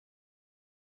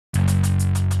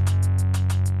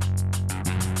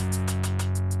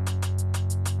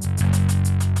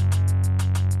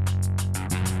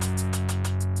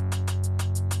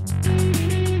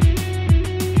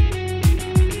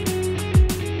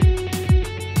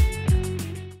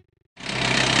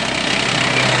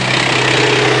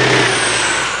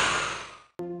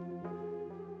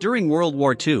During World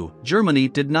War II, Germany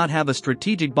did not have a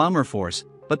strategic bomber force,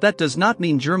 but that does not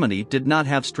mean Germany did not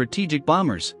have strategic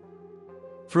bombers.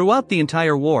 Throughout the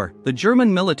entire war, the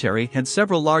German military had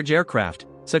several large aircraft,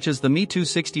 such as the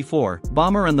Me-264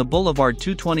 bomber and the Boulevard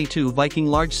 222 Viking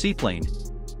large seaplane.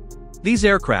 These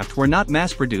aircraft were not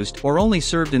mass-produced or only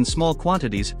served in small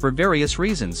quantities for various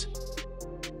reasons.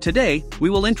 Today, we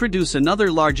will introduce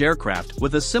another large aircraft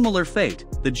with a similar fate,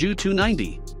 the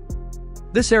Ju-290.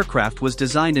 This aircraft was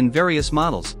designed in various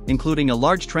models, including a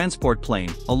large transport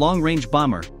plane, a long-range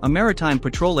bomber, a maritime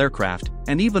patrol aircraft,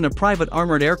 and even a private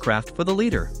armored aircraft for the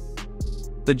leader.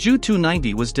 The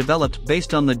Ju-290 was developed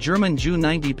based on the German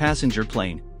Ju-90 passenger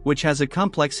plane, which has a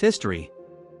complex history.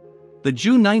 The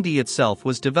Ju-90 itself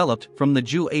was developed from the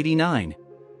Ju-89.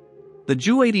 The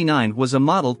Ju-89 was a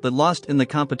model that lost in the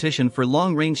competition for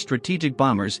long-range strategic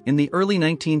bombers in the early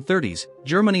 1930s.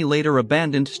 Germany later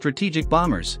abandoned strategic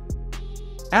bombers.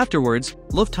 Afterwards,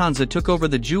 Lufthansa took over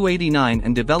the Ju-89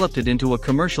 and developed it into a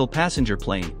commercial passenger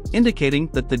plane, indicating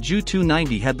that the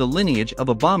Ju-290 had the lineage of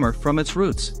a bomber from its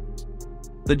roots.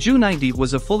 The Ju-90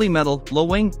 was a fully metal,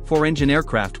 low-wing, 4-engine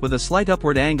aircraft with a slight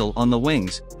upward angle on the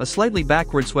wings, a slightly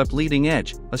backward-swept leading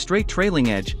edge, a straight trailing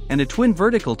edge, and a twin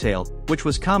vertical tail, which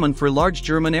was common for large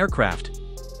German aircraft.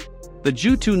 The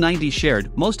Ju-290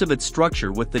 shared most of its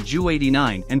structure with the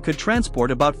Ju-89 and could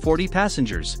transport about 40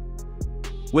 passengers.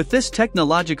 With this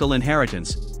technological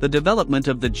inheritance, the development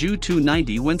of the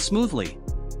Ju-290 went smoothly.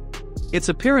 Its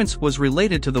appearance was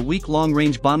related to the weak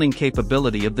long-range bombing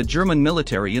capability of the German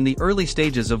military in the early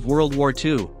stages of World War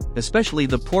II, especially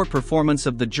the poor performance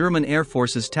of the German Air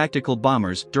Force's tactical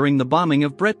bombers during the bombing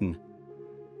of Britain.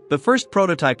 The first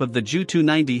prototype of the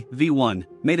Ju-290 V1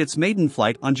 made its maiden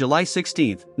flight on July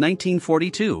 16,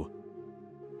 1942.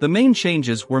 The main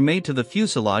changes were made to the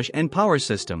fuselage and power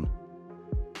system.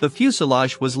 The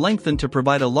fuselage was lengthened to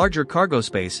provide a larger cargo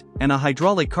space, and a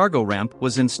hydraulic cargo ramp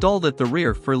was installed at the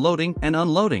rear for loading and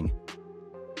unloading.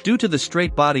 Due to the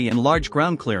straight body and large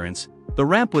ground clearance, the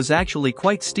ramp was actually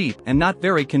quite steep and not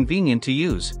very convenient to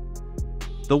use.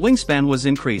 The wingspan was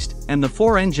increased, and the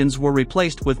 4 engines were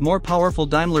replaced with more powerful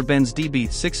Daimler-Benz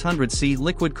DB600C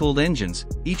liquid-cooled engines,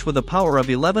 each with a power of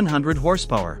 1100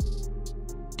 horsepower.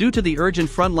 Due to the urgent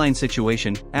frontline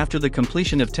situation, after the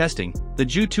completion of testing, the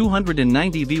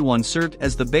Ju-290 V1 served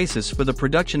as the basis for the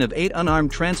production of 8 unarmed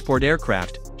transport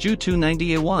aircraft,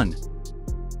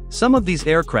 Ju-290A1. Some of these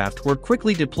aircraft were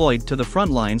quickly deployed to the front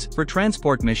lines for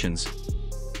transport missions.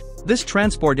 This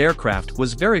transport aircraft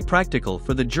was very practical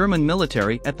for the German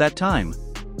military at that time.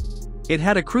 It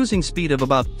had a cruising speed of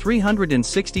about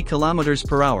 360 km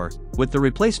per hour, with the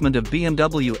replacement of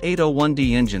BMW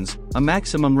 801D engines, a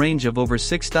maximum range of over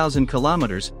 6,000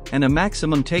 km, and a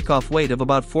maximum takeoff weight of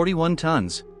about 41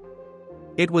 tons.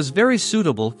 It was very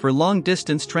suitable for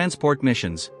long-distance transport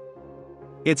missions.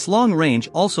 Its long range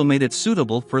also made it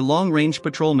suitable for long-range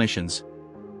patrol missions.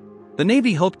 The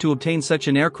Navy hoped to obtain such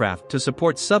an aircraft to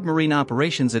support submarine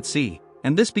operations at sea,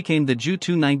 and this became the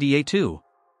Ju-290A2.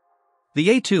 The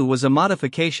A2 was a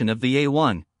modification of the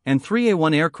A1, and 3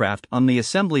 A1 aircraft on the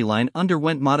assembly line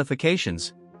underwent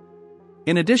modifications.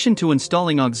 In addition to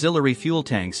installing auxiliary fuel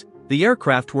tanks, the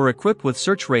aircraft were equipped with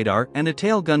search radar and a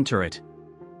tail gun turret.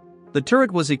 The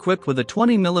turret was equipped with a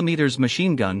 20 mm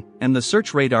machine gun, and the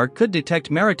search radar could detect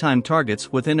maritime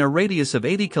targets within a radius of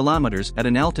 80 km at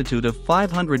an altitude of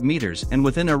 500 meters and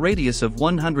within a radius of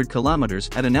 100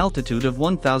 km at an altitude of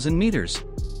 1,000 meters.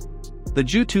 The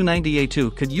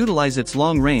Ju-290A2 could utilize its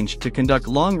long range to conduct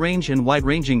long-range and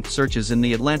wide-ranging searches in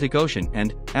the Atlantic Ocean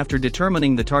and, after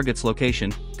determining the target's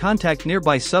location, contact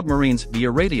nearby submarines via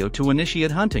radio to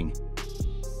initiate hunting.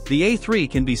 The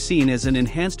A3 can be seen as an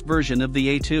enhanced version of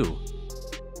the A2.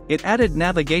 It added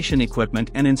navigation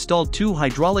equipment and installed 2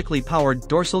 hydraulically powered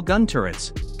dorsal gun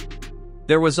turrets.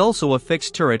 There was also a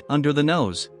fixed turret under the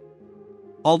nose.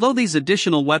 Although these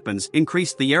additional weapons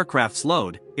increased the aircraft's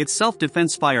load, its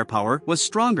self-defense firepower was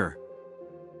stronger.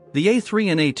 The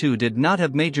A3 and A2 did not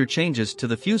have major changes to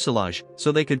the fuselage,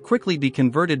 so they could quickly be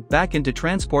converted back into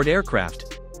transport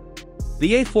aircraft.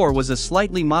 The A4 was a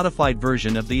slightly modified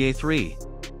version of the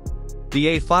A3.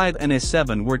 The A5 and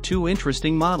A7 were 2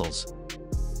 interesting models.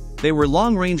 They were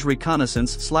long-range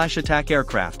reconnaissance/attack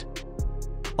aircraft.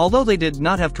 Although they did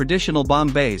not have traditional bomb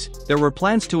bays, there were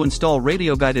plans to install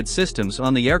radio-guided systems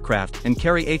on the aircraft and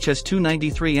carry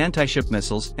HS-293 anti-ship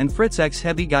missiles and Fritz-X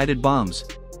heavy-guided bombs.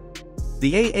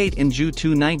 The A8 and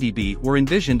Ju-290B were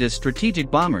envisioned as strategic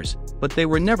bombers, but they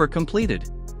were never completed.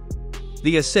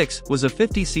 The A6 was a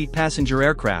 50-seat passenger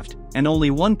aircraft, and only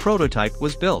one prototype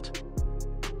was built.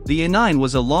 The U-9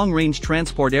 was a long-range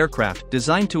transport aircraft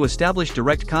designed to establish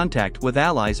direct contact with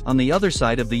allies on the other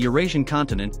side of the Eurasian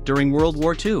continent during World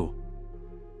War II.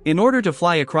 In order to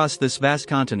fly across this vast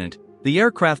continent, the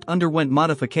aircraft underwent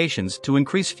modifications to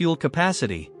increase fuel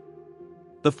capacity.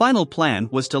 The final plan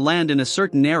was to land in a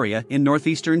certain area in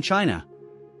northeastern China.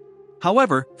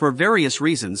 However, for various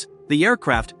reasons, the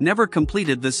aircraft never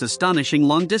completed this astonishing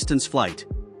long-distance flight.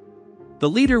 The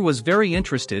leader was very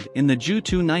interested in the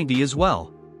Ju-290 as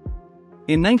well.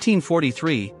 In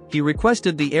 1943, he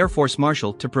requested the Air Force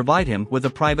Marshal to provide him with a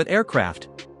private aircraft.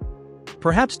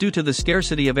 Perhaps due to the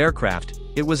scarcity of aircraft,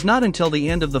 it was not until the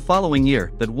end of the following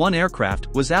year that one aircraft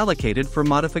was allocated for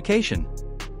modification.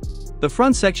 The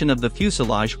front section of the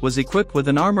fuselage was equipped with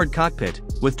an armored cockpit,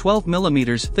 with 12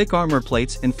 mm thick armor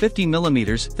plates and 50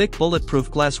 mm thick bulletproof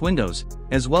glass windows,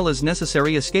 as well as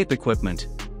necessary escape equipment.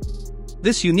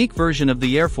 This unique version of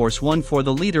the Air Force One for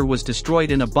the leader was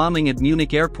destroyed in a bombing at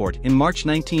Munich airport in March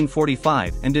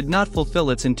 1945 and did not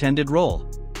fulfill its intended role.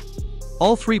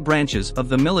 All three branches of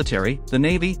the military, the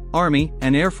Navy, Army,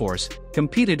 and Air Force,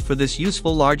 competed for this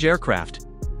useful large aircraft.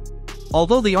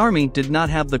 Although the Army did not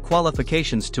have the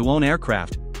qualifications to own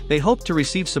aircraft, they hoped to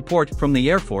receive support from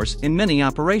the Air Force in many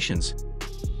operations.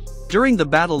 During the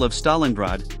Battle of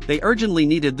Stalingrad, they urgently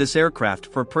needed this aircraft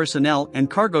for personnel and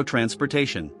cargo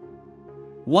transportation.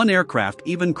 One aircraft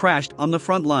even crashed on the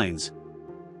front lines.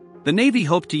 The Navy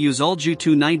hoped to use all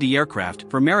Ju-290 aircraft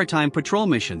for maritime patrol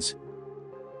missions.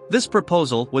 This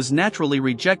proposal was naturally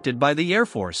rejected by the Air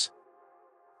Force.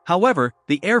 However,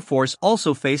 the Air Force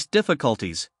also faced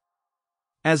difficulties.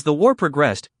 As the war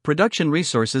progressed, production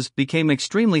resources became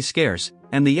extremely scarce,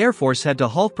 and the Air Force had to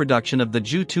halt production of the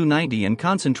Ju-290 and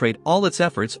concentrate all its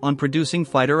efforts on producing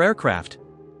fighter aircraft.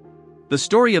 The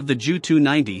story of the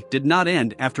Ju-290 did not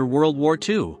end after World War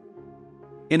II.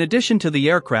 In addition to the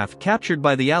aircraft captured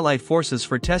by the Allied forces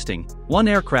for testing, one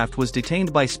aircraft was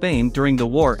detained by Spain during the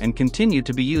war and continued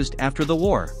to be used after the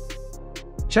war.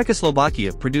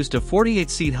 Czechoslovakia produced a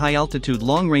 48-seat high-altitude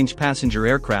long-range passenger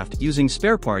aircraft using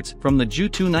spare parts from the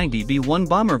Ju-290B1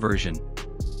 bomber version.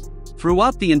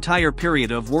 Throughout the entire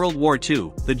period of World War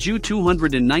II, the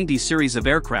Ju-290 series of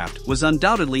aircraft was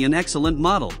undoubtedly an excellent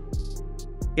model.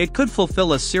 It could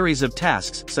fulfill a series of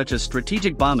tasks such as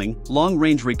strategic bombing,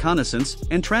 long-range reconnaissance,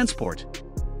 and transport.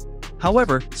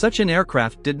 However, such an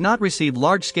aircraft did not receive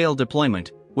large-scale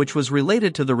deployment, which was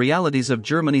related to the realities of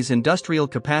Germany's industrial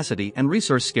capacity and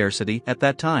resource scarcity at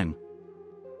that time.